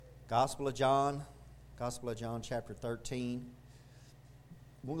Gospel of John chapter 13.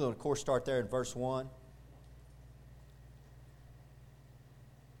 We're going to, of course, start there in verse 1.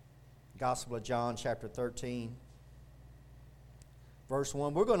 Gospel of John chapter 13. Verse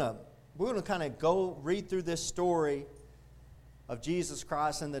 1. We're going to kind of go read through this story of Jesus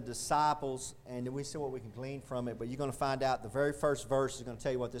Christ and the disciples, and we see what we can glean from it. But you're going to find out the very first verse is going to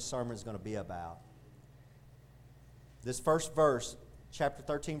tell you what this sermon is going to be about. This first verse, chapter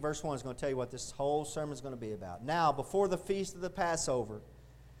 13, verse 1, is going to tell you what this whole sermon is going to be about. Now, before the feast of the Passover,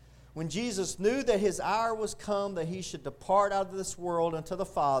 when Jesus knew that his hour was come, that he should depart out of this world unto the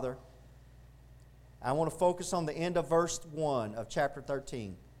Father, I want to focus on the end of verse 1 of chapter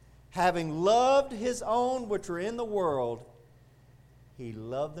 13. Having loved his own which were in the world, he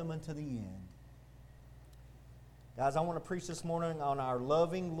loved them unto the end. Guys, I want to preach this morning on our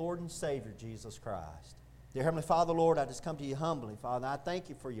loving Lord and Savior, Jesus Christ. Dear Heavenly Father, Lord, I just come to you humbly, Father. I thank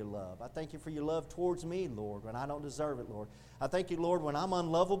you for your love. I thank you for your love towards me, Lord, when I don't deserve it, Lord. I thank you, Lord, when I'm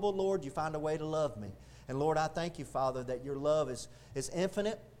unlovable, Lord, you find a way to love me. And Lord, I thank you, Father, that your love is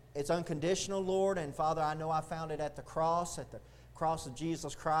infinite. It's unconditional, Lord. And Father, I know I found it at the cross of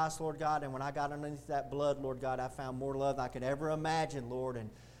Jesus Christ, Lord God. And when I got underneath that blood, Lord God, I found more love than I could ever imagine, Lord. And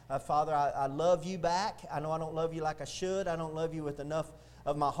Father, I love you back. I know I don't love you like I should. I don't love you with enough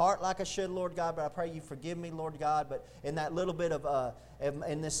of my heart like I should, Lord God, but I pray you forgive me, Lord God. But in that little bit of,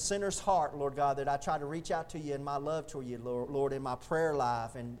 in this sinner's heart, Lord God, that I try to reach out to you in my love to you, Lord, in my prayer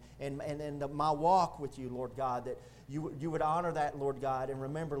life and in my walk with you, Lord God, that you would honor that, Lord God, and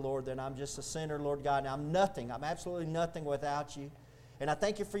remember, Lord, that I'm just a sinner, Lord God, and I'm nothing. I'm absolutely nothing without you. And I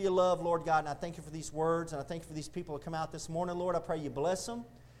thank you for your love, Lord God, and I thank you for these words, and I thank you for these people who come out this morning, Lord. I pray you bless them.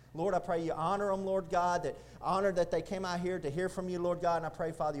 Lord, I pray you honor them, Lord God, that they came out here to hear from you, Lord God, and I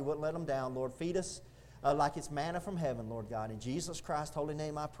pray, Father, you wouldn't let them down. Lord, feed us like it's manna from heaven, Lord God. In Jesus Christ's holy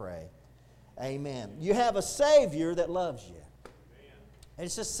name I pray. Amen. You have a Savior that loves you. Amen. And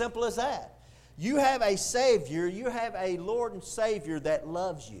it's just simple as that. You have a Savior, you have a Lord and Savior that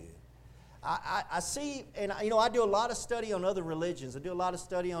loves you. I see, and I do a lot of study on other religions. I do a lot of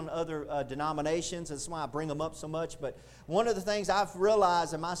study on other denominations. That's why I bring them up so much. But one of the things I've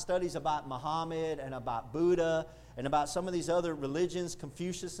realized in my studies about Muhammad and about Buddha and about some of these other religions,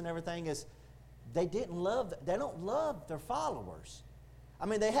 Confucius and everything, is they don't love their followers. I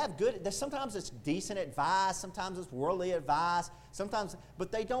mean, they have sometimes it's decent advice, sometimes it's worldly advice,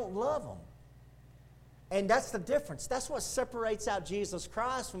 but they don't love them. And that's the difference. That's what separates out Jesus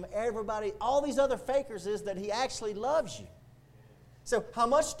Christ from everybody, all these other fakers, is that He actually loves you. So how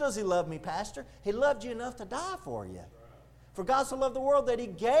much does He love me, Pastor? He loved you enough to die for you. For God so loved the world that He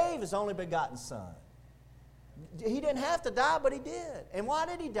gave His only begotten Son. He didn't have to die, but He did. And why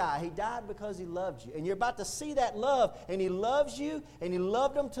did He die? He died because He loved you. And you're about to see that love. And He loves you, and He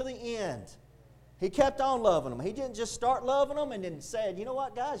loved them to the end. He kept on loving them. He didn't just start loving them and then said, you know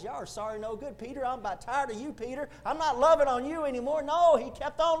what, guys, y'all are sorry, no good. Peter, I'm about tired of you, Peter. I'm not loving on you anymore. No, He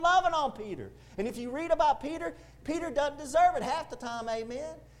kept on loving on Peter. And if you read about Peter, Peter doesn't deserve it half the time,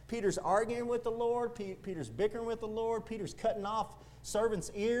 amen. Peter's arguing with the Lord. Peter's bickering with the Lord. Peter's cutting off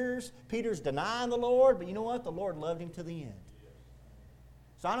servants' ears. Peter's denying the Lord. But you know what? The Lord loved him to the end.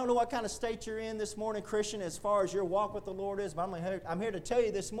 So I don't know what kind of state you're in this morning, Christian, as far as your walk with the Lord is, but I'm here to tell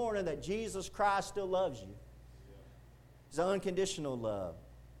you this morning that Jesus Christ still loves you. It's unconditional love.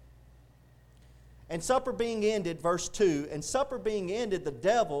 And supper being ended, verse 2, and supper being ended, the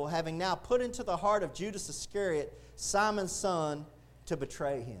devil, having now put into the heart of Judas Iscariot, Simon's son, to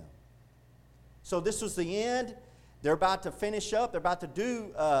betray him. So this was the end. They're about to finish up. They're about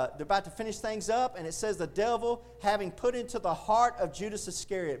to finish things up. And it says the devil having put into the heart of Judas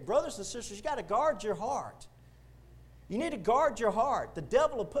Iscariot. Brothers and sisters, you got to guard your heart. You need to guard your heart. The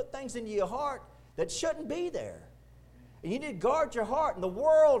devil will put things into your heart that shouldn't be there. And you need to guard your heart. And the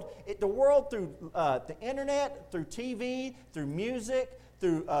world through the internet, through TV, through music,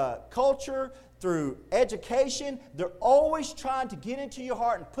 through culture, through education, they're always trying to get into your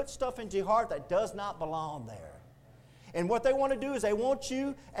heart and put stuff into your heart that does not belong there. And what they want to do is they want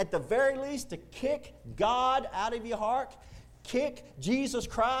you, at the very least, to kick God out of your heart, kick Jesus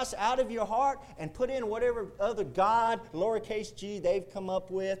Christ out of your heart, and put in whatever other God, lowercase g, they've come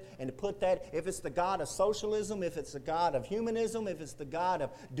up with, and to put that, if it's the God of socialism, if it's the God of humanism, if it's the God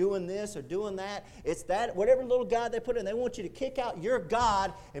of doing this or doing that, it's that, whatever little God they put in, they want you to kick out your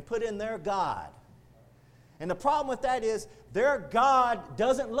God and put in their God. And the problem with that is their God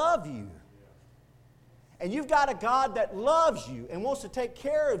doesn't love you. And you've got a God that loves you and wants to take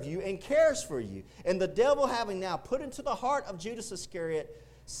care of you and cares for you. And the devil having now put into the heart of Judas Iscariot,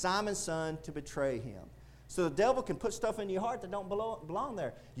 Simon's son, to betray him. So the devil can put stuff in your heart that don't belong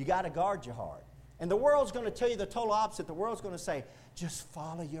there. You got to guard your heart. And the world's going to tell you the total opposite. The world's going to say, just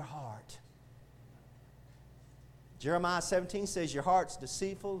follow your heart. Jeremiah 17 says, your heart's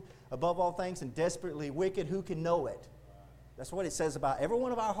deceitful above all things and desperately wicked. Who can know it? That's what it says about every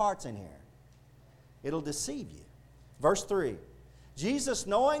one of our hearts in here. It'll deceive you. Verse 3. Jesus,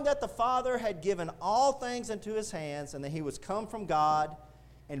 knowing that the Father had given all things into his hands and that he was come from God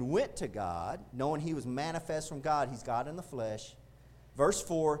and went to God, knowing he was manifest from God, he's God in the flesh. Verse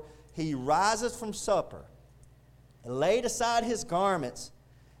 4, he rises from supper and laid aside his garments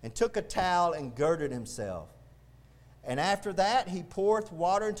and took a towel and girded himself. And after that he poureth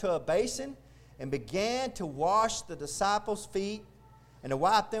water into a basin and began to wash the disciples' feet and to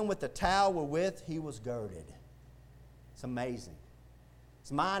wipe them with the towel wherewith he was girded. It's amazing.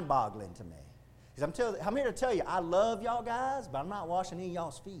 It's mind-boggling to me. Because I'm here to tell you, I love y'all guys, but I'm not washing any of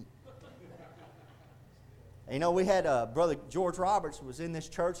y'all's feet. And you know, we had Brother George Roberts who was in this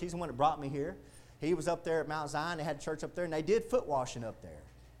church. He's the one that brought me here. He was up there at Mount Zion. They had a church up there, and they did foot washing up there.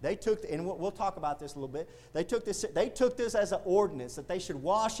 They took, and we'll talk about this a little bit. They took this as an ordinance that they should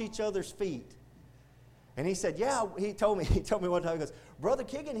wash each other's feet. And he said, yeah, he told me one time, he goes, Brother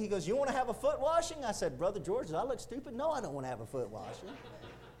Keegan, he goes, you want to have a foot washing? I said, Brother George, do I look stupid? No, I don't want to have a foot washing.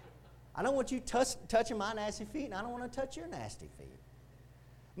 I don't want you touching my nasty feet, and I don't want to touch your nasty feet.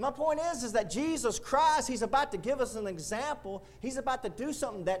 My point is that Jesus Christ, he's about to give us an example. He's about to do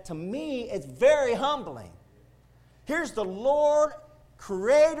something that to me is very humbling. Here's the Lord,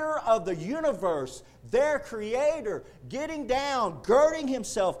 creator of the universe, their creator, getting down, girding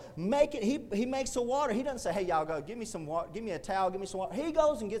himself, he makes the water. He doesn't say, hey, y'all go, give me some water, give me a towel, give me some water. He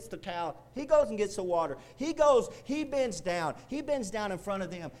goes and gets the towel. He goes and gets the water. He bends down. He bends down in front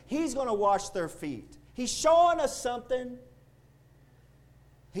of them. He's going to wash their feet. He's showing us something.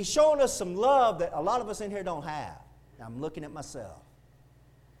 He's showing us some love that a lot of us in here don't have. Now, I'm looking at myself.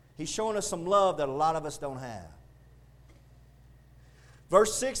 He's showing us some love that a lot of us don't have.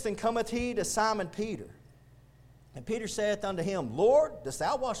 Verse 6, then cometh he to Simon Peter. And Peter saith unto him, Lord, dost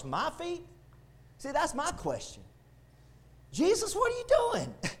thou wash my feet? See, that's my question. Jesus, what are you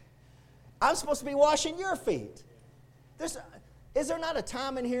doing? I'm supposed to be washing your feet. Is there not a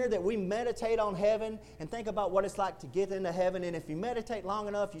time in here that we meditate on heaven and think about what it's like to get into heaven? And if you meditate long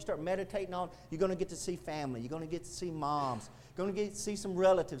enough, you start meditating on, you're going to get to see family. You're going to get to see moms. You're going to get to see some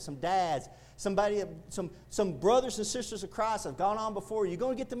relatives, some dads, some brothers and sisters of Christ have gone on before you. You're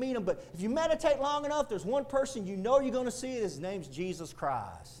going to get to meet them. But if you meditate long enough, there's one person you know you're going to see. His name's Jesus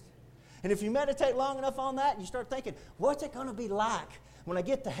Christ. And if you meditate long enough on that, you start thinking, what's it going to be like when I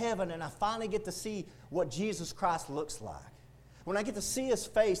get to heaven and I finally get to see what Jesus Christ looks like? When I get to see his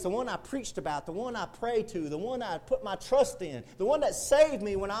face, the one I preached about, the one I pray to, the one I put my trust in, the one that saved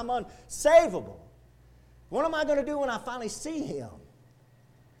me when I'm unsavable. What am I going to do when I finally see him?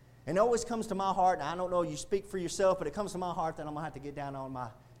 And it always comes to my heart, and I don't know, you speak for yourself, but it comes to my heart that I'm going to have to get down on my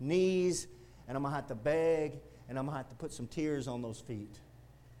knees, and I'm going to have to beg, and I'm going to have to put some tears on those feet.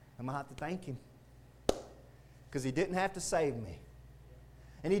 I'm going to have to thank him. Because he didn't have to save me.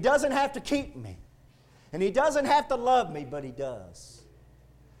 And he doesn't have to keep me. And he doesn't have to love me, but he does.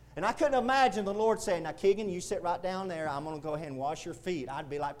 And I couldn't imagine the Lord saying, now, Keegan, you sit right down there. I'm going to go ahead and wash your feet. I'd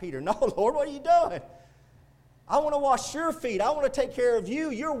be like Peter, no, Lord, what are you doing? I want to wash your feet. I want to take care of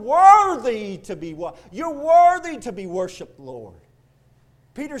you. You're worthy to be worshiped, Lord.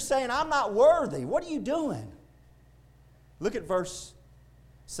 Peter's saying, I'm not worthy. What are you doing? Look at verse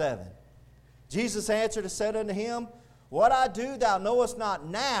 7. Jesus answered and said unto him, what I do thou knowest not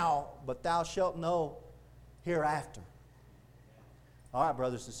now, but thou shalt know hereafter. All right,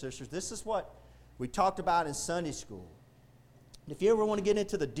 brothers and sisters, this is what we talked about in Sunday school. If you ever want to get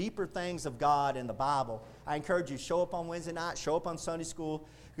into the deeper things of God in the Bible, I encourage you to show up on Wednesday night, show up on Sunday school,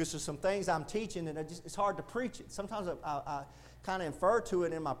 because there's some things I'm teaching and it's hard to preach it. Sometimes I kind of infer to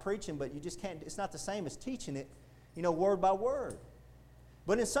it in my preaching, but you just can't, it's not the same as teaching it, word by word.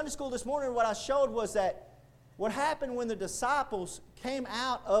 But in Sunday school this morning, what I showed was that what happened when the disciples came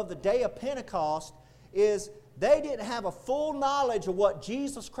out of the day of Pentecost is they didn't have a full knowledge of what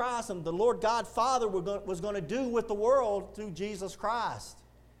Jesus Christ and the Lord God Father was going to do with the world through Jesus Christ.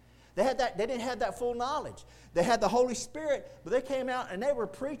 They didn't have that full knowledge. They had the Holy Spirit, but they came out and they were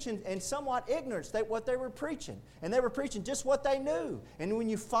preaching in somewhat ignorance what they were preaching. And they were preaching just what they knew. And when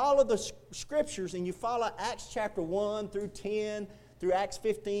you follow the Scriptures and you follow Acts chapter 1 through 10, through Acts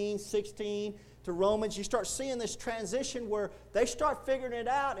 15, 16, to Romans, you start seeing this transition where they start figuring it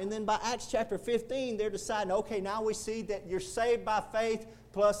out, and then by Acts chapter 15, they're deciding, okay, now we see that you're saved by faith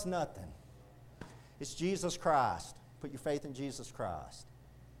plus nothing. It's Jesus Christ. Put your faith in Jesus Christ.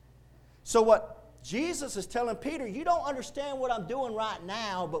 So what Jesus is telling Peter, you don't understand what I'm doing right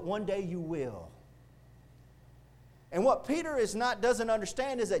now, but one day you will. And what Peter doesn't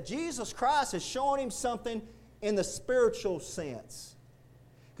understand is that Jesus Christ is showing him something in the spiritual sense.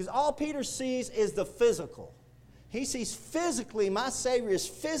 Because all Peter sees is the physical. He sees physically, my Savior is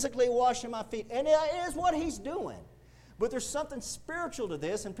physically washing my feet. And it is what he's doing. But there's something spiritual to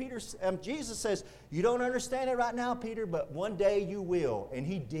this. And Jesus says, you don't understand it right now, Peter, but one day you will. And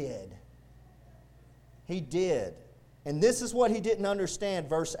he did. He did. And this is what he didn't understand,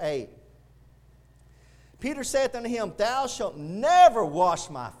 verse 8. Peter saith unto him, thou shalt never wash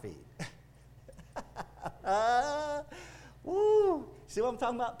my feet. Woo. See what I'm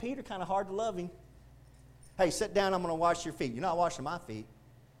talking about? Peter, kind of hard to love him. Hey, sit down, I'm going to wash your feet. You're not washing my feet.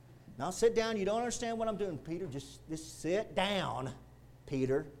 No, sit down, you don't understand what I'm doing, Peter. Just sit down,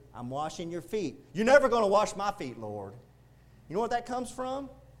 Peter. I'm washing your feet. You're never going to wash my feet, Lord. You know what that comes from?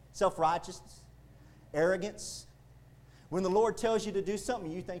 Self-righteousness, arrogance. When the Lord tells you to do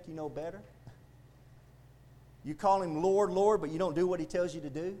something, you think you know better. You call him Lord, Lord, but you don't do what he tells you to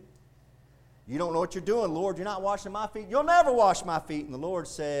do. You don't know what you're doing, Lord. You're not washing my feet. You'll never wash my feet. And the Lord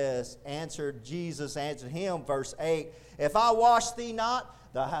says, Jesus answered him, verse 8, if I wash thee not,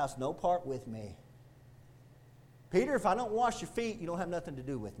 thou hast no part with me. Peter, if I don't wash your feet, you don't have nothing to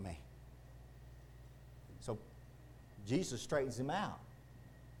do with me. So Jesus straightens him out.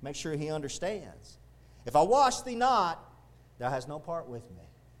 Make sure he understands. If I wash thee not, thou hast no part with me.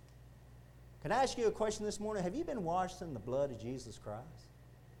 Can I ask you a question this morning? Have you been washed in the blood of Jesus Christ?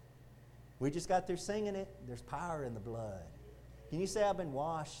 We just got through singing it. There's power in the blood. Can you say I've been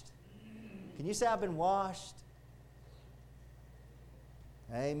washed? Can you say I've been washed?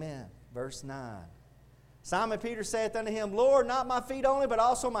 Amen. Verse 9. Simon Peter saith unto him, Lord, not my feet only, but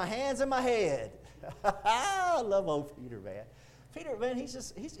also my hands and my head. I love old Peter, man. Peter, man,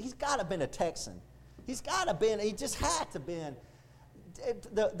 he's got to have been a Texan. He just had to have been.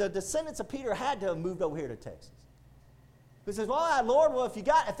 The descendants of Peter had to have moved over here to Texas. He says, well, Lord,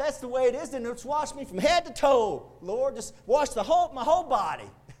 if that's the way it is, then just wash me from head to toe. Lord, just wash my whole body.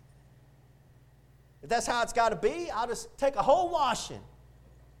 If that's how it's got to be, I'll just take a whole washing.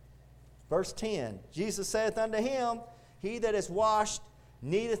 Verse 10, Jesus saith unto him, he that is washed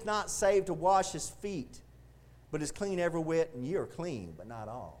needeth not save to wash his feet, but is clean every whit, and ye are clean, but not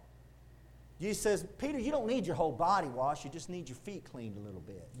all. Jesus says, Peter, you don't need your whole body washed, you just need your feet cleaned a little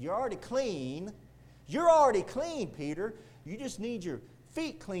bit. You're already clean. You're already clean, Peter. You just need your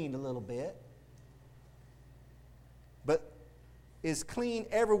feet cleaned a little bit. But is clean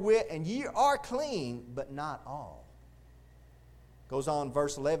every whit, and ye are clean, but not all. Goes on,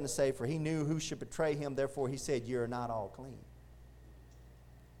 verse 11 to say, for he knew who should betray him, therefore he said, ye are not all clean.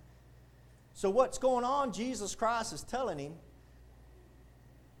 So what's going on? Jesus Christ is telling him,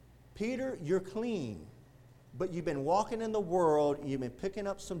 Peter, you're clean, but you've been walking in the world, you've been picking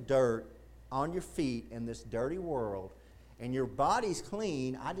up some dirt on your feet in this dirty world, and your body's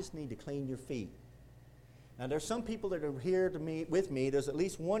clean. I just need to clean your feet. Now, there's some people that are here with me. There's at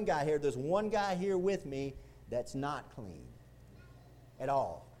least one guy here. There's one guy here with me that's not clean at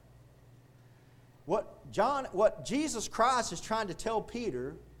all. What Jesus Christ is trying to tell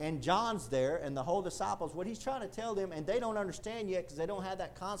Peter, and John's there, and the whole disciples, what he's trying to tell them, and they don't understand yet because they don't have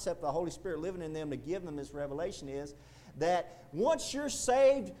that concept of the Holy Spirit living in them to give them this revelation, is that once you're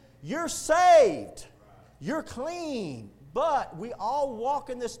saved, you're saved. You're clean. But we all walk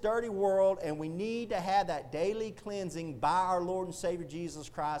in this dirty world, and we need to have that daily cleansing by our Lord and Savior Jesus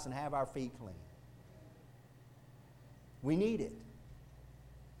Christ and have our feet clean. We need it.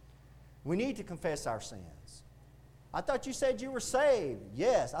 We need to confess our sins. I thought you said you were saved.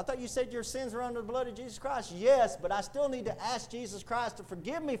 Yes. I thought you said your sins are under the blood of Jesus Christ. Yes, but I still need to ask Jesus Christ to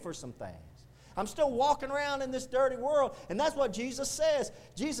forgive me for some things. I'm still walking around in this dirty world, and that's what Jesus says.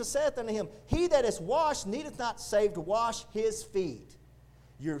 Jesus saith unto him, he that is washed needeth not save to wash his feet.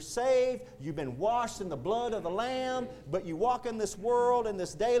 You're saved, you've been washed in the blood of the Lamb, but you walk in this world, in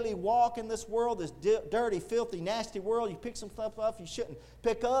this daily walk in this world, this dirty, filthy, nasty world. You pick some stuff up you shouldn't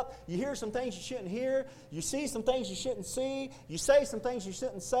pick up. You hear some things you shouldn't hear. You see some things you shouldn't see. You say some things you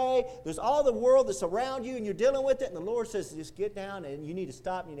shouldn't say. There's all the world that's around you, and you're dealing with it, and the Lord says, just get down, and you need to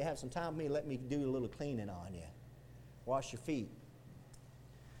stop, you need to have some time with me, let me do a little cleaning on you. Wash your feet.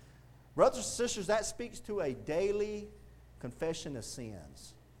 Brothers and sisters, that speaks to a daily confession of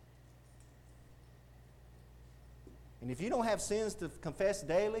sins. And if you don't have sins to confess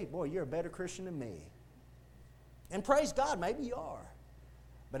daily, boy, you're a better Christian than me. And praise God, maybe you are.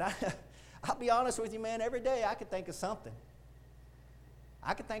 But I'll be honest with you, man, every day I could think of something.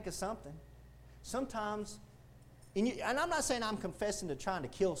 Sometimes, and I'm not saying I'm confessing to trying to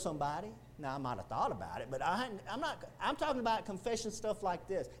kill somebody. Now, I might have thought about it, but I'm talking about confession stuff like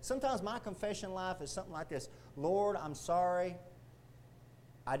this. Sometimes my confession life is something like this. Lord, I'm sorry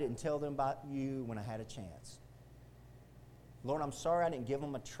I didn't tell them about you when I had a chance. Lord, I'm sorry I didn't give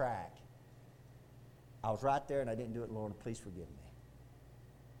them a track. I was right there and I didn't do it, Lord, please forgive me.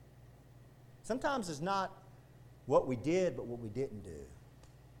 Sometimes it's not what we did, but what we didn't do.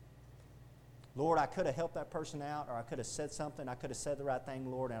 Lord, I could have helped that person out, or I could have said something. I could have said the right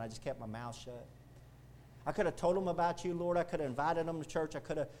thing, Lord, and I just kept my mouth shut. I could have told them about you, Lord. I could have invited them to church.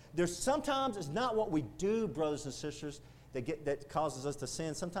 There's sometimes it's not what we do, brothers and sisters, that causes us to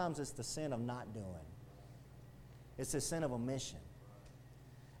sin. Sometimes it's the sin of not doing. It's the sin of omission.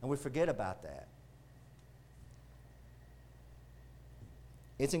 And we forget about that.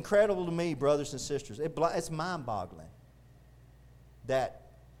 It's incredible to me, brothers and sisters. It's mind-boggling that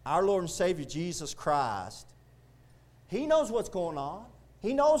our Lord and Savior Jesus Christ, He knows what's going on.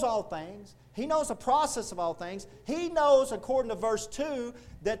 He knows all things. He knows the process of all things. He knows, according to verse 2,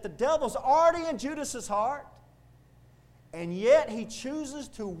 that the devil's already in Judas's heart. And yet He chooses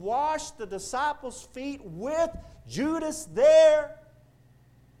to wash the disciples' feet with Judas there,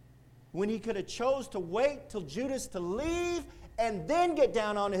 when He could have chose to wait till Judas to leave and then get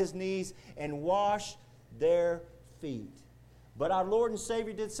down on His knees and wash their feet. But our Lord and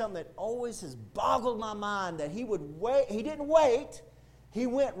Savior did something that always has boggled my mind, that He would wait. He didn't wait. He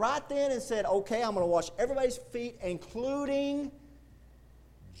went right then and said, okay, I'm going to wash everybody's feet, including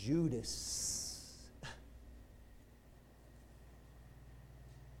Judas.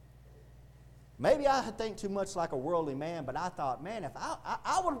 Maybe I think too much like a worldly man, but I thought, man, if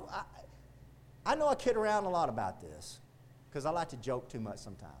I know I kid around a lot about this, because I like to joke too much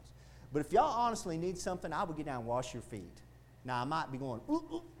sometimes. But if y'all honestly need something, I would get down and wash your feet. Now, I might be going,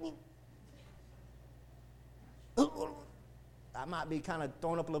 I might be kind of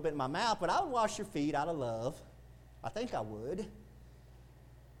throwing up a little bit in my mouth, but I would wash your feet out of love. I think I would.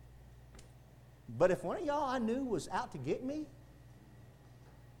 But if one of y'all I knew was out to get me,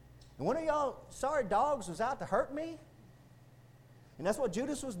 and one of y'all sorry dogs was out to hurt me, and that's what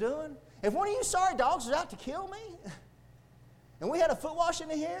Judas was doing, if one of you sorry dogs was out to kill me, and we had a foot washing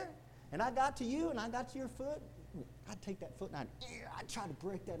in here, and I got to you and I got to your foot, I'd take that foot and I'd try to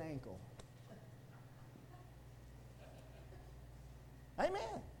break that ankle. Amen.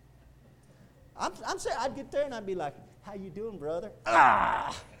 I'm saying I'd get there and I'd be like, how you doing, brother?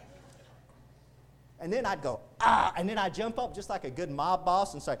 Ah! And then I'd go, ah! And then I'd jump up just like a good mob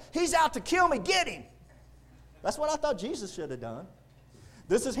boss and say, he's out to kill me, get him. That's what I thought Jesus should have done.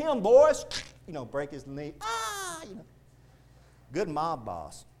 This is him, boys. Break his knee. Ah! Good mob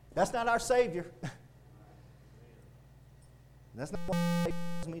boss. That's not our Savior. That's not what He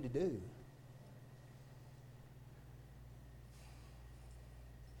wants me to do.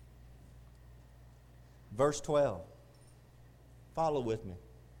 Verse 12. Follow with me.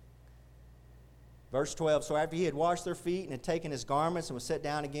 Verse 12. So after He had washed their feet and had taken His garments and was set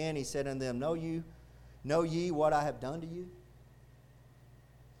down again, He said unto them, Know ye what I have done to you?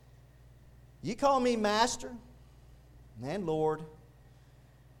 Ye call me Master and Lord,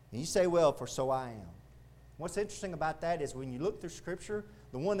 and you say, well, for so I am. What's interesting about that is when you look through Scripture,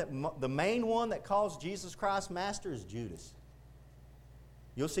 the main one that calls Jesus Christ Master is Judas.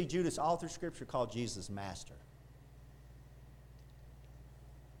 You'll see Judas all through Scripture call Jesus Master.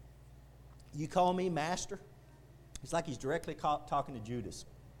 You call me Master? It's like He's directly talking to Judas.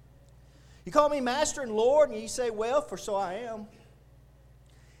 You call me Master and Lord, and you say, well, for so I am.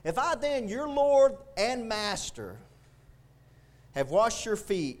 If I then, your Lord and Master, have washed your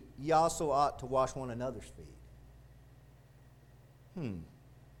feet, ye also ought to wash one another's feet.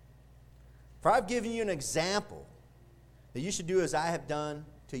 For I've given you an example that you should do as I have done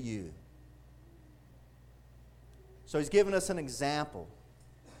to you. So He's given us an example.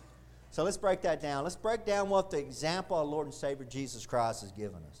 So let's break that down. Let's break down what the example of our Lord and Savior Jesus Christ has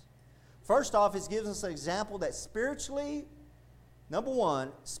given us. First off, He's given us an example that spiritually, number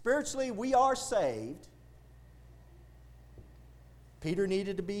one, spiritually we are saved. Peter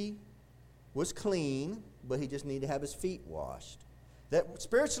was clean, but he just needed to have his feet washed. That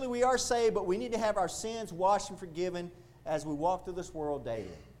spiritually we are saved, but we need to have our sins washed and forgiven as we walk through this world daily.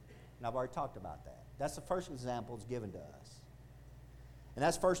 And I've already talked about that. That's the first example that's given to us. And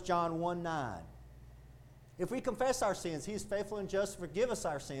that's 1 John 1:9. If we confess our sins, He is faithful and just to forgive us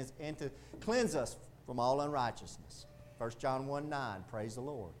our sins and to cleanse us from all unrighteousness. 1 John 1:9, praise the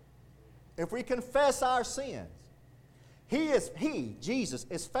Lord. If we confess our sins, Jesus,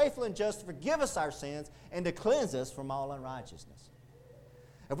 is faithful and just to forgive us our sins and to cleanse us from all unrighteousness.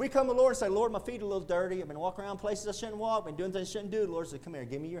 If we come to the Lord and say, Lord, my feet are a little dirty. I've been walking around places I shouldn't walk. I've been doing things I shouldn't do. The Lord says, come here,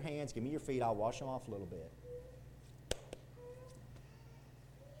 give me your hands, give me your feet. I'll wash them off a little bit.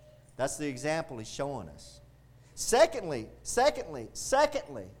 That's the example He's showing us. Secondly,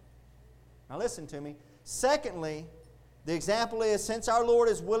 now listen to me. Secondly, the example is, since our Lord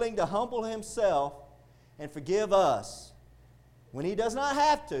is willing to humble Himself and forgive us when He does not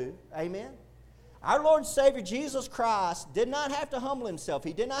have to, amen? Our Lord and Savior Jesus Christ did not have to humble Himself.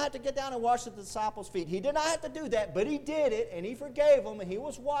 He did not have to get down and wash the disciples' feet. He did not have to do that, but He did it, and He forgave them, and He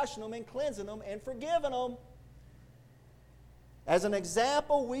was washing them and cleansing them and forgiving them. As an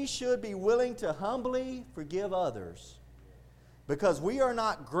example, we should be willing to humbly forgive others, because we are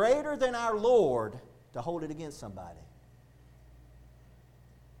not greater than our Lord to hold it against somebody.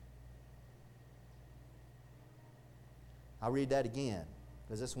 I'll read that again,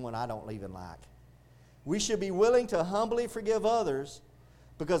 because this one I don't even like. We should be willing to humbly forgive others,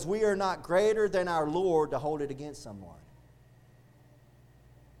 because we are not greater than our Lord to hold it against someone.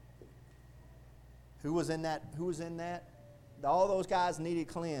 Who was in that? All those guys needed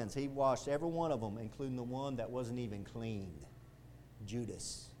cleanse. He washed every one of them, including the one that wasn't even clean,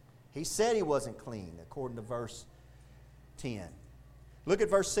 Judas. He said he wasn't clean, according to verse 10. Look at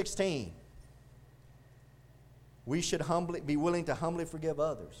verse 16. We should be willing to humbly forgive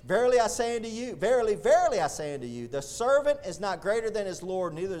others. Verily I say unto you, verily, verily I say unto you, the servant is not greater than his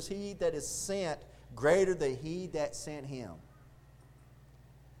Lord, neither is he that is sent greater than he that sent him.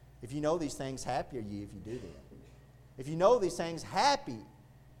 If you know these things, happy are ye if you do them. If you know these things, happy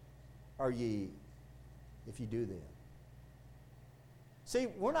are ye if you do them. See,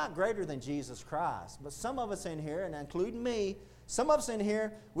 we're not greater than Jesus Christ, but some of us in here, and including me, some of us in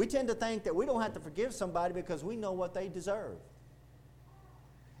here, we tend to think that we don't have to forgive somebody because we know what they deserve.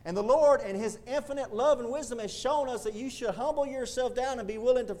 And the Lord, in His infinite love and wisdom, has shown us that you should humble yourself down and be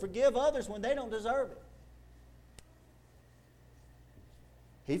willing to forgive others when they don't deserve it.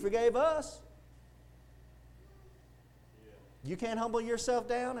 He forgave us. You can't humble yourself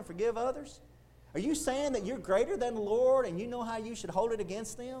down and forgive others? Are you saying that you're greater than the Lord and you know how you should hold it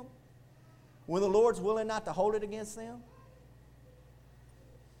against them when the Lord's willing not to hold it against them?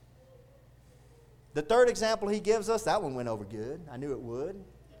 The third example He gives us, that one went over good. I knew it would,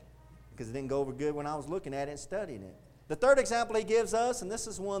 because it didn't go over good when I was looking at it and studying it. The third example He gives us, and this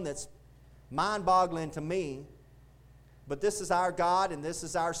is one that's mind-boggling to me, but this is our God and this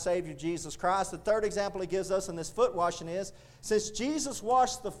is our Savior, Jesus Christ. The third example He gives us in this foot washing is, since Jesus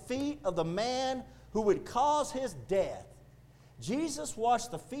washed the feet of the man who would cause his death, Jesus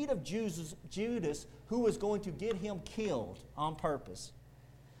washed the feet of Judas, who was going to get Him killed on purpose.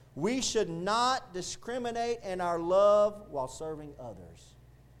 We should not discriminate in our love while serving others.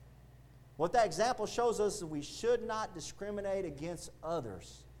 What that example shows us is we should not discriminate against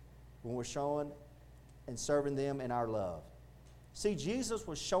others when we're showing and serving them in our love. See, Jesus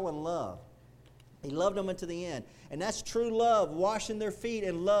was showing love. He loved them unto the end. And that's true love, washing their feet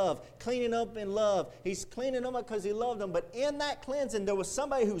in love, cleaning up in love. He's cleaning them up because He loved them. But in that cleansing, there was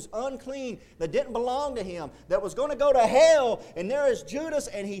somebody who's unclean, that didn't belong to Him, that was going to go to hell. And there is Judas,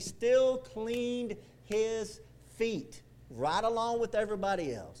 and He still cleaned his feet right along with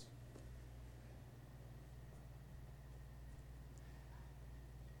everybody else.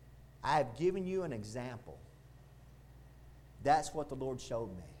 I have given you an example. That's what the Lord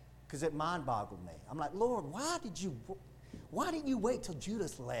showed me, because it mind-boggled me. I'm like, Lord, why didn't you wait till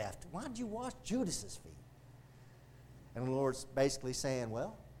Judas left? Why did you wash Judas's feet? And the Lord's basically saying,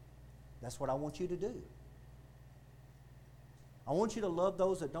 well, that's what I want you to do. I want you to love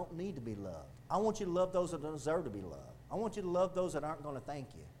those that don't need to be loved. I want you to love those that don't deserve to be loved. I want you to love those that aren't going to thank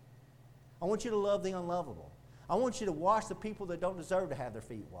you. I want you to love the unlovable. I want you to wash the people that don't deserve to have their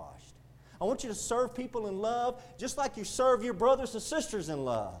feet washed. I want you to serve people in love just like you serve your brothers and sisters in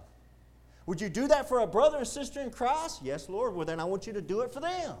love. Would you do that for a brother and sister in Christ? Yes, Lord. Well, then I want you to do it for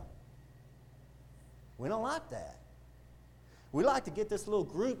them. We don't like that. We like to get this little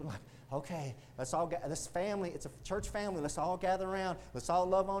group and like, okay, let's all get this family. It's a church family. Let's all gather around. Let's all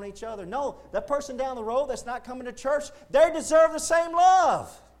love on each other. No, that person down the road that's not coming to church, they deserve the same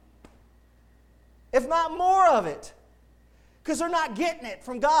love, if not more of it, because they're not getting it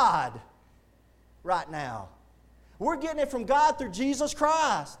from God right now. We're getting it from God through Jesus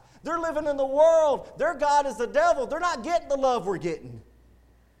Christ. They're living in the world. Their God is the devil. They're not getting the love we're getting.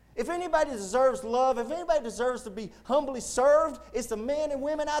 If anybody deserves love, if anybody deserves to be humbly served, it's the men and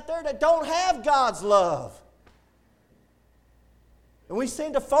women out there that don't have God's love. And we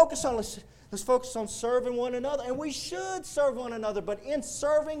seem to focus on Let's focus on serving one another. And we should serve one another. But in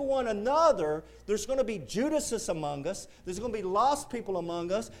serving one another, there's going to be Judases among us. There's going to be lost people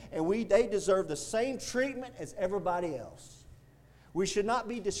among us. And they deserve the same treatment as everybody else. We should not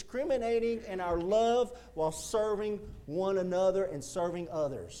be discriminating in our love while serving one another and serving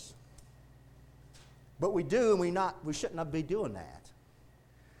others. But we do, and we should not be doing that.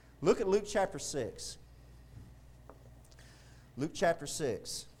 Look at Luke chapter 6. Luke chapter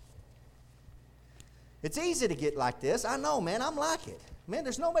 6. It's easy to get like this. I know, man. I'm like it. Man,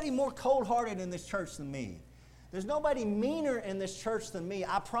 there's nobody more cold-hearted in this church than me. There's nobody meaner in this church than me.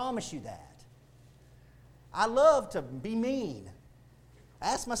 I promise you that. I love to be mean.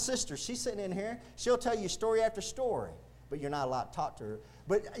 Ask my sister. She's sitting in here. She'll tell you story after story. But you're not allowed to talk to her.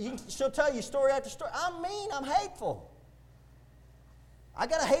 But she'll tell you story after story. I'm mean. I'm hateful. I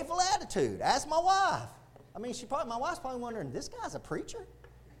got a hateful attitude. Ask my wife. I mean, my wife's probably wondering, this guy's a preacher?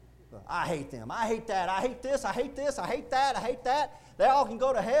 I hate them. I hate that. I hate this. I hate this. I hate that. I hate that. They all can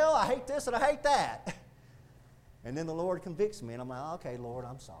go to hell. I hate this and I hate that. And then the Lord convicts me, and I'm like, okay, Lord,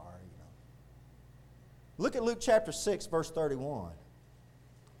 I'm sorry. Look at Luke chapter 6, verse 31.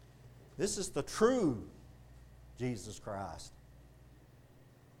 This is the true Jesus Christ.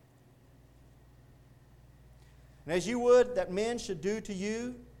 And as you would that men should do to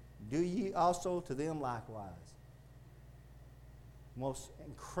you, do ye also to them likewise. Most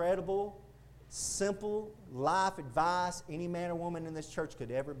incredible, simple life advice any man or woman in this church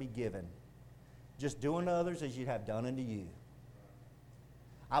could ever be given. Just doing to others as you'd have done unto you.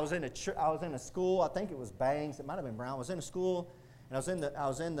 I was in a school, I think it was Bangs, it might have been Brown. I was in a school, and I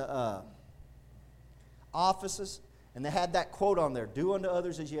was in the offices, and they had that quote on there, do unto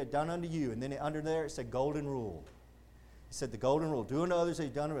others as you had done unto you. And then under there it said golden rule. It said the golden rule. Do unto others as you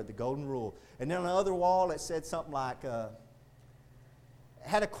had done unto you, the golden rule. And then on the other wall it said something like,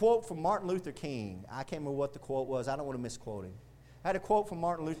 had a quote from Martin Luther King. I can't remember what the quote was. I don't want to misquote him. I had a quote from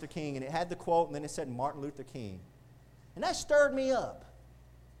Martin Luther King, and it had the quote, and then it said Martin Luther King. And that stirred me up.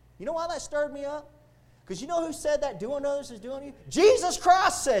 You know why that stirred me up? Because you know who said that? Doing others is doing you? Jesus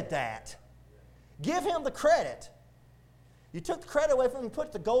Christ said that. Give him the credit. You took the credit away from him and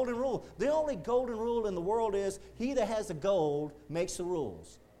put the golden rule. The only golden rule in the world is he that has the gold makes the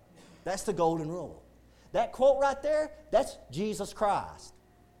rules. That's the golden rule. That quote right there, that's Jesus Christ.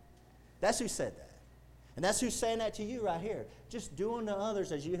 That's who said that. And that's who's saying that to you right here. Just doing to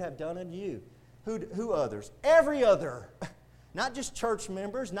others as you'd have done unto you. Who others? Every other. Not just church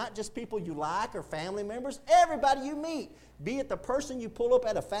members, not just people you like or family members. Everybody you meet. Be it the person you pull up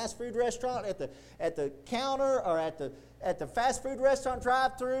at a fast food restaurant, at the counter, or at the fast food restaurant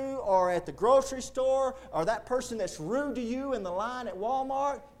drive-thru, or at the grocery store, or that person that's rude to you in the line at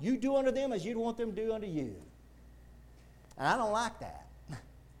Walmart. You do unto them as you'd want them to do unto you. And I don't like that.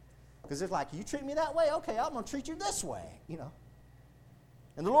 Because it's like, you treat me that way? Okay, I'm going to treat you this way,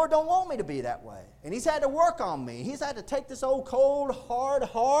 And the Lord don't want me to be that way. And He's had to work on me. He's had to take this old cold, hard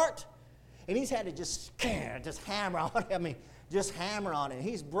heart, and He's had to just hammer on it. Just hammer on it.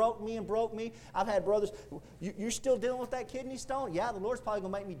 He's broke me. I've had brothers, you're still dealing with that kidney stone? Yeah, the Lord's probably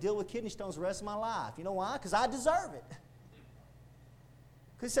going to make me deal with kidney stones the rest of my life. You know why? Because I deserve it.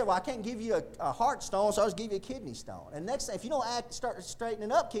 Because He said, well, I can't give you a heart stone, so I'll just give you a kidney stone. And next thing, if you don't start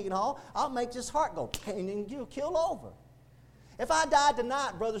straightening up, Keegan Hall, I'll make this heart go, and then you'll kill over. If I died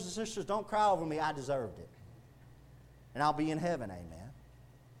tonight, brothers and sisters, don't cry over me. I deserved it. And I'll be in heaven, amen.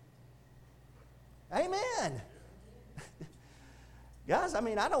 Amen. Guys,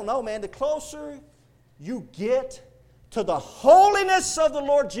 I don't know, man. The closer you get to the holiness of the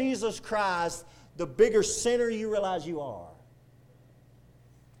Lord Jesus Christ, the bigger sinner you realize you are.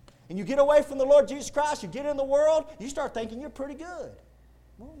 And you get away from the Lord Jesus Christ, you get in the world, you start thinking you're pretty good.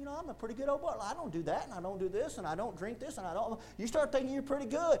 Well, I'm a pretty good old boy. I don't do that, and I don't do this, and I don't drink this, and I don't. You start thinking you're pretty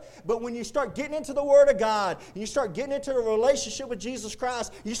good. But when you start getting into the Word of God, and you start getting into a relationship with Jesus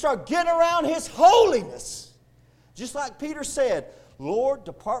Christ, you start getting around His holiness. Just like Peter said, Lord,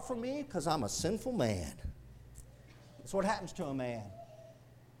 depart from me, because I'm a sinful man. That's what happens to a man.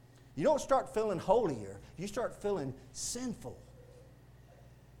 You don't start feeling holier. You start feeling sinful.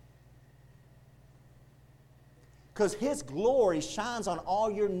 Because His glory shines on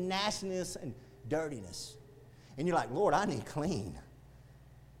all your nastiness and dirtiness. And you're like, Lord, I need clean.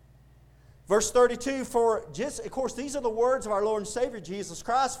 Verse 32, of course, these are the words of our Lord and Savior, Jesus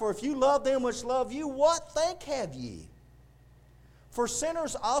Christ. For if you love them which love you, what thank have ye? For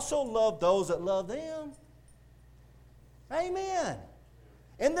sinners also love those that love them. Amen.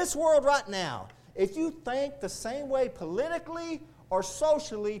 In this world right now, if you think the same way politically or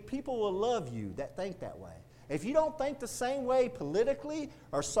socially, people will love you that think that way. If you don't think the same way politically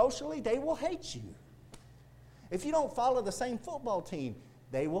or socially, they will hate you. If you don't follow the same football team,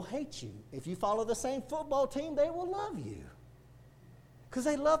 they will hate you. If you follow the same football team, they will love you. Because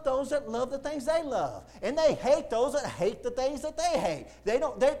they love those that love the things they love. And they hate those that hate the things that they hate.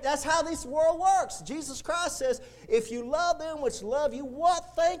 That's how this world works. Jesus Christ says, if you love them which love you,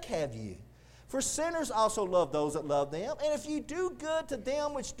 what thank have you? For sinners also love those that love them. And if you do good to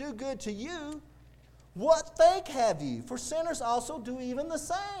them which do good to you, what thank have you? For sinners also do even the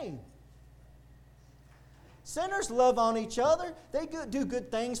same. Sinners love on each other. They do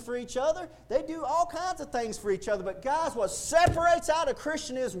good things for each other. They do all kinds of things for each other. But guys, what separates out a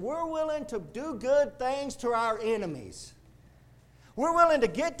Christian is we're willing to do good things to our enemies. We're willing to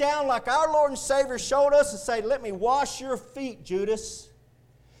get down like our Lord and Savior showed us and say, let me wash your feet, Judas.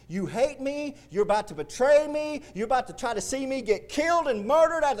 You hate me. You're about to betray me. You're about to try to see me get killed and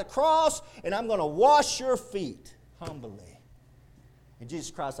murdered at the cross, and I'm going to wash your feet humbly. And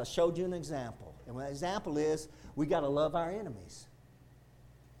Jesus Christ, I showed you an example. And the example is we got to love our enemies.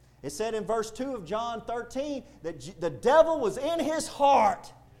 It said in verse 2 of John 13 that the devil was in his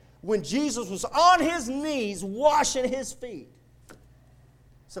heart when Jesus was on his knees washing his feet.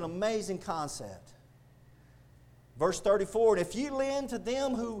 It's an amazing concept. Verse 34, and if ye lend to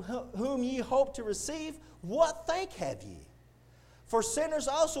them whom ye hope to receive, what thank have ye? For sinners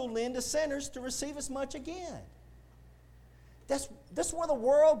also lend to sinners to receive as much again. That's where the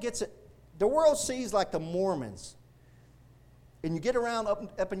world gets it. The world sees like the Mormons. And you get around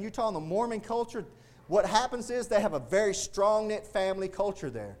up in Utah in the Mormon culture, what happens is they have a very strong-knit family culture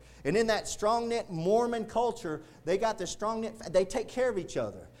there. And in that strong-knit Mormon culture, they got this strong-knit, they take care of each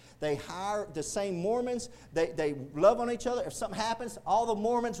other. They hire the same Mormons. They love on each other. If something happens, all the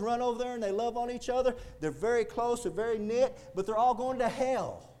Mormons run over there and they love on each other. They're very close, they're very knit, but they're all going to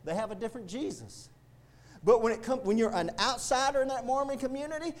hell. They have a different Jesus. But when you're an outsider in that Mormon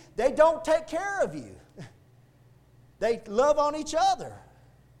community, they don't take care of you. They love on each other.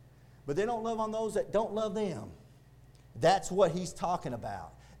 But they don't love on those that don't love them. That's what he's talking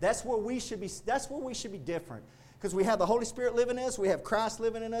about. That's where we should be different. Because we have the Holy Spirit living in us, we have Christ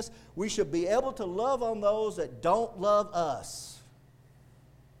living in us. We should be able to love on those that don't love us,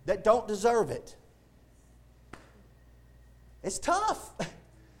 that don't deserve it. It's tough.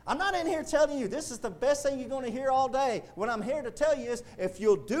 I'm not in here telling you this is the best thing you're going to hear all day. What I'm here to tell you is if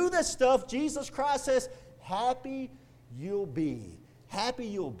you'll do this stuff, Jesus Christ says, happy you'll be. Happy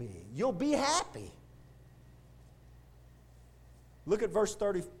you'll be. You'll be happy. Look at verse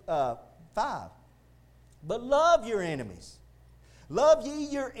 35. But love your enemies. Love ye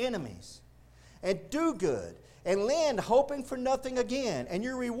your enemies. And do good. And lend, hoping for nothing again. And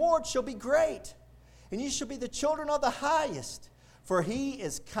your reward shall be great. And ye shall be the children of the highest. For he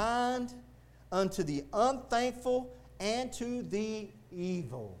is kind unto the unthankful and to the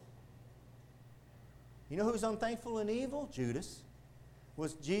evil. You know who's unthankful and evil? Judas.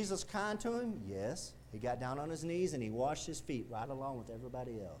 Was Jesus kind to him? Yes. He got down on his knees and he washed his feet right along with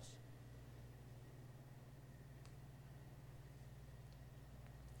everybody else.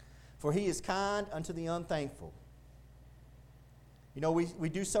 For he is kind unto the unthankful. You know, we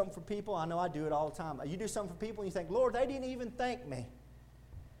do something for people. I know I do it all the time. You do something for people and you think, Lord, they didn't even thank me.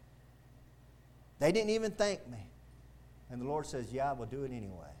 They didn't even thank me. And the Lord says, yeah, I will do it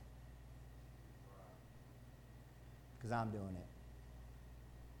anyway. Because I'm doing it.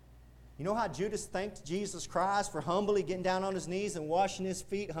 You know how Judas thanked Jesus Christ for humbly getting down on his knees and washing his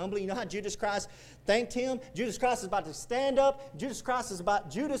feet humbly? You know how Judas Christ thanked him? Judas Christ is about to stand up. Judas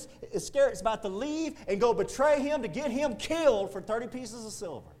Iscariot is about to leave and go betray him to get him killed for 30 pieces of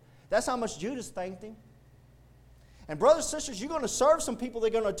silver. That's how much Judas thanked him. And brothers and sisters, you're going to serve some people,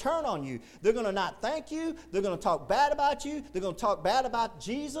 they're going to turn on you. They're going to not thank you. They're going to talk bad about you. They're going to talk bad about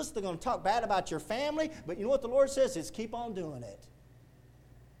Jesus. They're going to talk bad about your family. But you know what the Lord says? Is keep on doing it.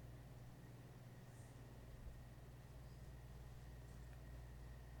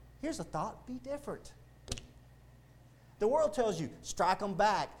 Here's a thought, be different. The world tells you, strike them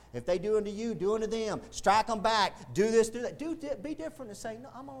back. If they do unto you, do unto them. Strike them back. Do this, do that. Be different and say, no,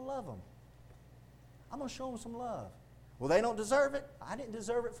 I'm going to love them. I'm going to show them some love. Well, they don't deserve it. I didn't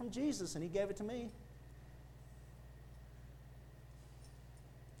deserve it from Jesus, and he gave it to me.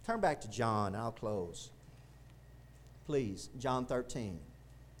 Turn back to John, and I'll close. Please, John 13.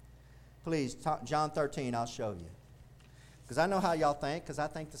 Please, John 13, I'll show you. Because I know how y'all think, because I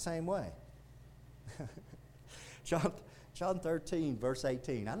think the same way. John 13, verse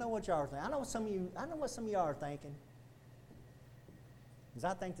 18. I know what y'all are thinking. I know what some of y'all are thinking. Because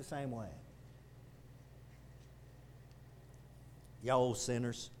I think the same way. Y'all old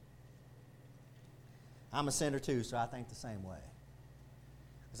sinners. I'm a sinner too, so I think the same way.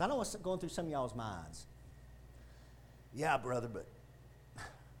 Because I know what's going through some of y'all's minds. Yeah, brother, but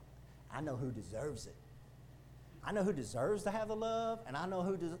I know who deserves it. I know who deserves to have the love, and I know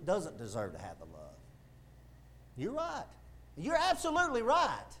who doesn't deserve to have the love. You're right. You're absolutely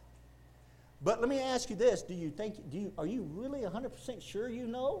right. But let me ask you this. Are you really 100% sure you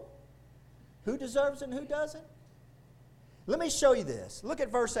know who deserves it and who doesn't? Let me show you this. Look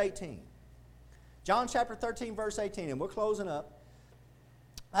at verse 18. John chapter 13, verse 18, and we're closing up.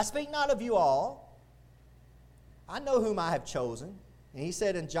 I speak not of you all. I know whom I have chosen. And he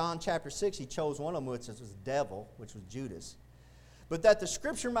said in John chapter 6, he chose one of them, which was the devil, which was Judas. But that the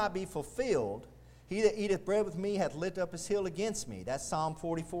scripture might be fulfilled, he that eateth bread with me hath lifted up his heel against me. That's Psalm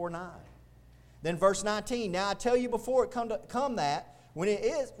 44:9. Then verse 19, now I tell you before it come that, when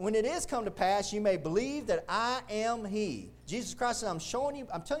it is come to pass, you may believe that I am he. Jesus Christ said, I'm telling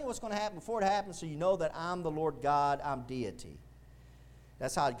you what's going to happen before it happens, so you know that I'm the Lord God, I'm deity.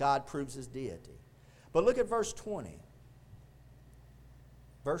 That's how God proves his deity. But look at verse 20.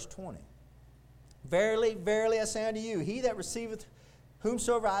 Verse 20. Verily, verily, I say unto you, he that receiveth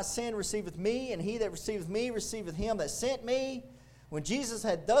whomsoever I send receiveth me, and he that receiveth me receiveth him that sent me. When Jesus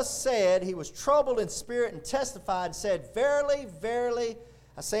had thus said, he was troubled in spirit and testified and said, verily, verily,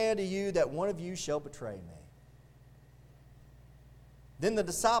 I say unto you that one of you shall betray me. Then the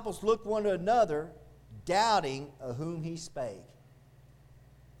disciples looked one to another, doubting of whom he spake.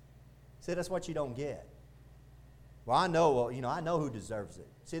 See, that's what you don't get. Well, I know who deserves it.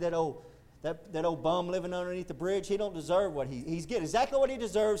 See that old bum living underneath the bridge? He don't deserve what he's getting. Exactly what he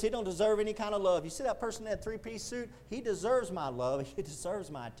deserves. He don't deserve any kind of love. You see that person in that three-piece suit? He deserves my love. He deserves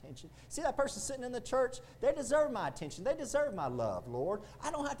my attention. See that person sitting in the church? They deserve my attention. They deserve my love, Lord.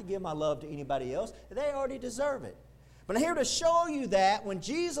 I don't have to give my love to anybody else. They already deserve it. But I'm here to show you that when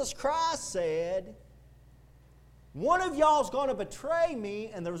Jesus Christ said, one of y'all is going to betray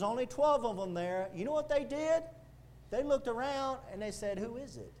me, and there was only 12 of them there, you know what they did? They looked around and they said, who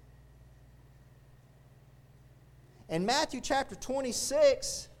is it? In Matthew chapter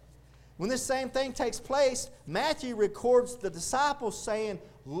 26, when this same thing takes place, Matthew records the disciples saying,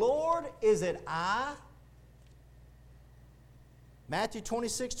 Lord, is it I? Matthew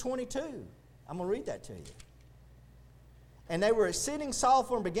 26:22. I'm going to read that to you. And they were exceeding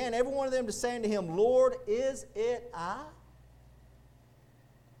sorrowful and began every one of them to say unto him, Lord, is it I?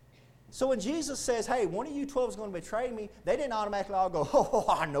 So when Jesus says, hey, one of you 12 is going to betray me, they didn't automatically all go, oh,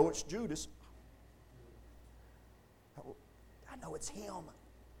 I know it's Judas. I know it's him.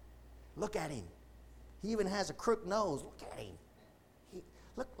 Look at him. He even has a crooked nose. Look at him.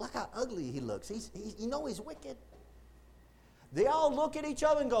 Look how ugly he looks. He's wicked. They all look at each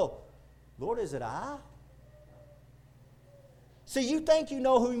other and go, Lord, is it I? See, you think you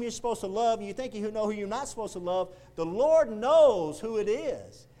know whom you're supposed to love, and you think you know who you're not supposed to love. The Lord knows who it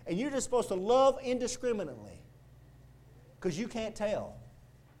is. And you're just supposed to love indiscriminately. Because you can't tell.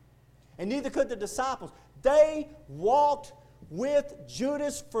 And neither could the disciples. They walked with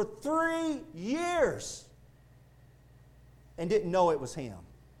Judas for 3 years. And didn't know it was him.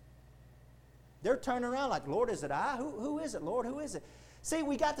 They're turning around like, Lord, is it I? Who is it, Lord? Who is it? See,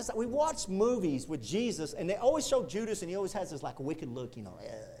 we got this. We watch movies with Jesus, and they always show Judas, and he always has this like wicked look,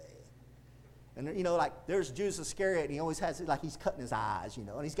 And, like, there's Judas Iscariot, and he always has it like he's cutting his eyes, and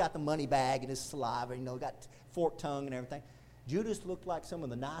he's got the money bag and his saliva, got forked tongue and everything. Judas looked like some of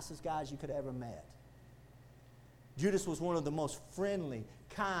the nicest guys you could ever met. Judas was one of the most friendly,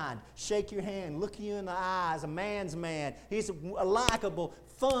 kind, shake your hand, look you in the eyes, a man's man. He's likable,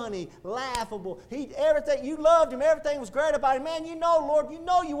 funny, laughable. Everything, you loved him, everything was great about him. Man, Lord,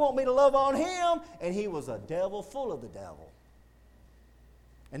 you want me to love on him. And he was a devil full of the devil.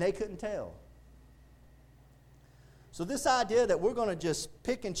 And they couldn't tell. So this idea that we're going to just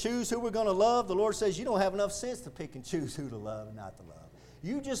pick and choose who we're going to love, the Lord says you don't have enough sense to pick and choose who to love and not to love.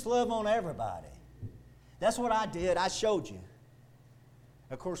 You just love on everybody. That's what I did. I showed you.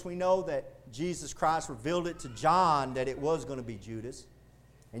 Of course, we know that Jesus Christ revealed it to John that it was going to be Judas.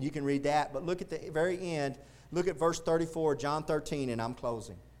 And you can read that. But look at the very end. Look at verse 34, John 13, and I'm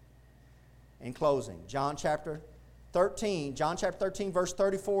closing. In closing, John chapter 13, verse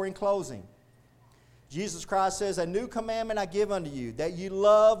 34 in closing. Jesus Christ says, a new commandment I give unto you, that you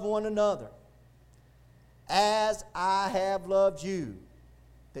love one another, as I have loved you,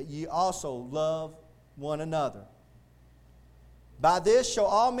 that ye also love one another. By this shall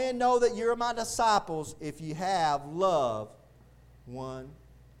all men know that you are my disciples, if you have love one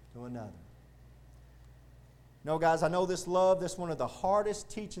to another. No, guys, I know this love, this one of the hardest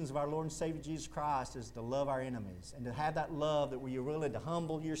teachings of our Lord and Savior Jesus Christ is to love our enemies. And to have that love that where you're willing to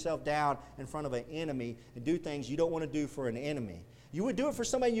humble yourself down in front of an enemy and do things you don't want to do for an enemy. You would do it for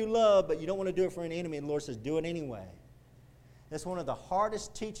somebody you love, but you don't want to do it for an enemy. And the Lord says, do it anyway. That's one of the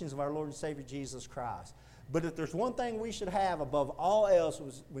hardest teachings of our Lord and Savior Jesus Christ. But if there's one thing we should have above all else,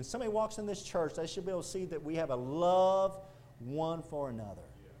 was when somebody walks in this church, they should be able to see that we have a love one for another.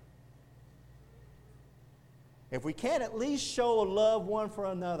 If we can't at least show a love one for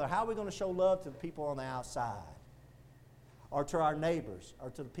another, how are we going to show love to the people on the outside? Or to our neighbors? Or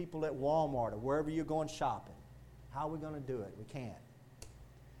to the people at Walmart or wherever you're going shopping? How are we going to do it? We can't.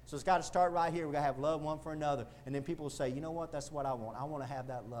 So it's got to start right here. We've got to have love one for another. And then people will say, you know what? That's what I want. I want to have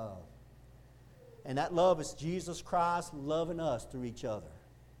that love. And that love is Jesus Christ loving us through each other.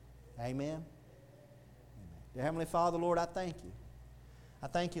 Amen? Amen. Dear Heavenly Father, Lord, I thank you. I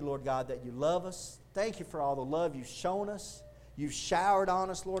thank you, Lord God, that you love us. Thank you for all the love you've shown us. You've showered on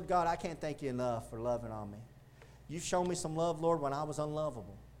us, Lord God. I can't thank you enough for loving on me. You've shown me some love, Lord, when I was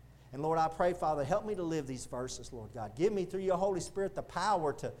unlovable. And Lord, I pray, Father, help me to live these verses, Lord God. Give me, through your Holy Spirit, the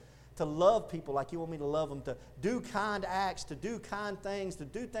power to love people like you want me to love them, to do kind acts, to do kind things, to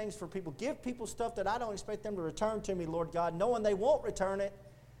do things for people. Give people stuff that I don't expect them to return to me, Lord God, knowing they won't return it.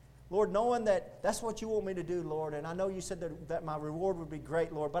 Lord, knowing that that's what you want me to do, Lord. And I know you said that my reward would be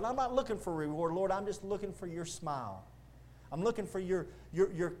great, Lord. But I'm not looking for reward, Lord. I'm just looking for your smile. I'm looking for your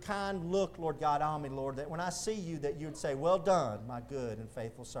kind look, Lord God, on me, Lord. That when I see you, that you'd say, well done, my good and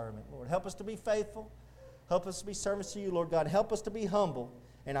faithful servant. Lord, help us to be faithful. Help us to be servants to you, Lord God. Help us to be humble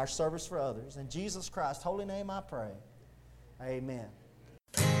in our service for others. In Jesus Christ's holy name I pray. Amen.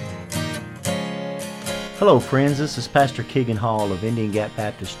 Hello friends, this is Pastor Keegan Hall of Indian Gap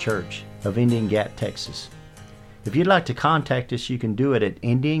Baptist Church of Indian Gap, Texas. If you'd like to contact us, you can do it at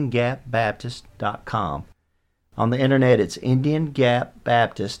IndianGapBaptist.com. On the internet, it's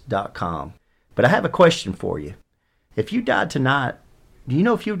IndianGapBaptist.com. But I have a question for you. If you died tonight, do you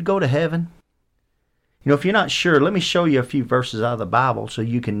know if you would go to heaven? You know, if you're not sure, let me show you a few verses out of the Bible so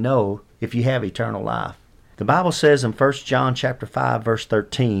you can know if you have eternal life. The Bible says in 1 John chapter 5, verse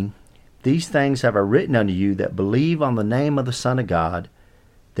 13, these things have I written unto you that believe on the name of the Son of God,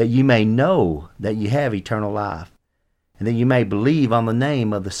 that you may know that you have eternal life, and that you may believe on the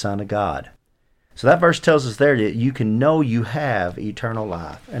name of the Son of God. So that verse tells us there that you can know you have eternal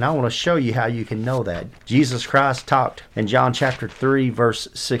life. And I want to show you how you can know that. Jesus Christ talked in John chapter 3, verse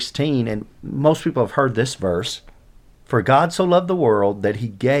 16, and most people have heard this verse. For God so loved the world that he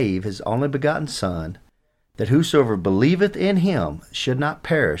gave his only begotten Son, that whosoever believeth in him should not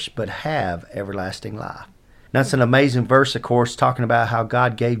perish, but have everlasting life. That's an amazing verse, of course, talking about how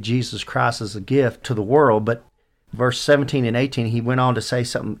God gave Jesus Christ as a gift to the world. But verse 17 and 18, he went on to say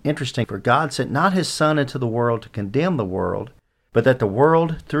something interesting. For God sent not his Son into the world to condemn the world, but that the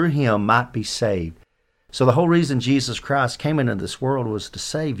world through him might be saved. So the whole reason Jesus Christ came into this world was to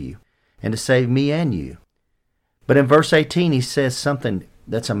save you, and to save me and you. But in verse 18, he says something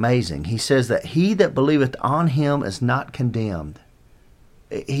that's amazing. He says that he that believeth on him is not condemned.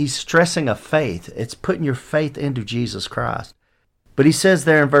 He's stressing a faith. It's putting your faith into Jesus Christ. But he says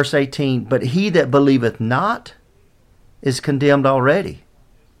there in verse 18, but he that believeth not is condemned already,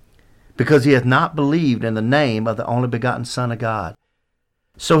 because he hath not believed in the name of the only begotten Son of God.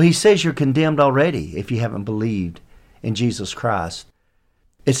 So he says you're condemned already if you haven't believed in Jesus Christ.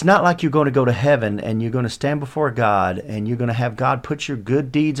 It's not like you're going to go to heaven and you're going to stand before God and you're going to have God put your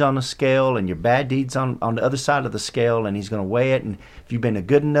good deeds on the scale and your bad deeds on the other side of the scale, and he's going to weigh it, and if you've been a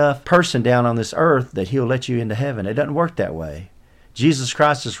good enough person down on this earth that he'll let you into heaven. It doesn't work that way. Jesus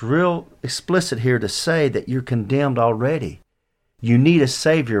Christ is real explicit here to say that you're condemned already. You need a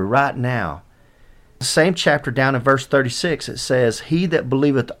Savior right now. The same chapter down in verse 36, it says, he that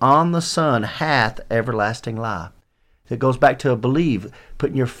believeth on the Son hath everlasting life. It goes back to a believe,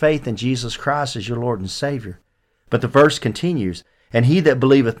 putting your faith in Jesus Christ as your Lord and Savior. But the verse continues, and he that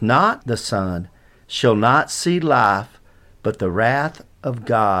believeth not the Son shall not see life, but the wrath of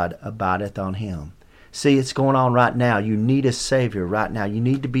God abideth on him. See, it's going on right now. You need a Savior right now. You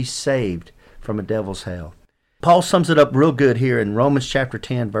need to be saved from a devil's hell. Paul sums it up real good here in Romans chapter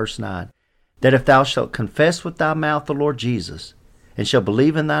 10, verse 9, that if thou shalt confess with thy mouth the Lord Jesus, and shalt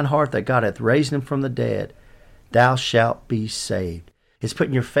believe in thine heart that God hath raised him from the dead, thou shalt be saved. It's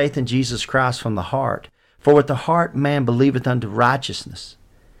putting your faith in Jesus Christ from the heart. For with the heart man believeth unto righteousness,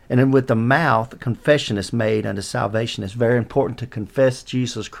 and then with the mouth confession is made unto salvation. It's very important to confess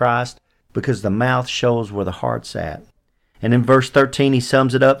Jesus Christ, because the mouth shows where the heart's at. And in verse 13 he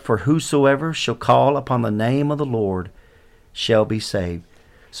sums it up, for whosoever shall call upon the name of the Lord shall be saved.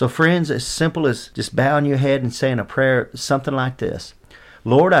 So friends, as simple as just bowing your head and saying a prayer, something like this.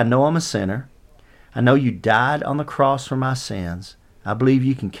 Lord, I know I'm a sinner. I know you died on the cross for my sins. I believe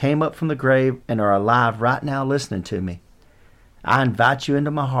you came up from the grave and are alive right now listening to me. I invite you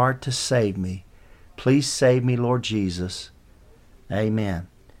into my heart to save me. Please save me, Lord Jesus. Amen.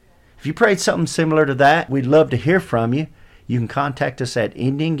 If you prayed something similar to that, we'd love to hear from you. You can contact us at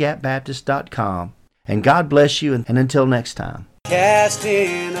IndianGapBaptist.com. And God bless you, and until next time.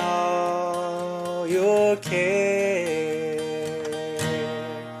 Casting all your care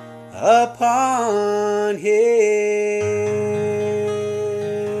upon Him.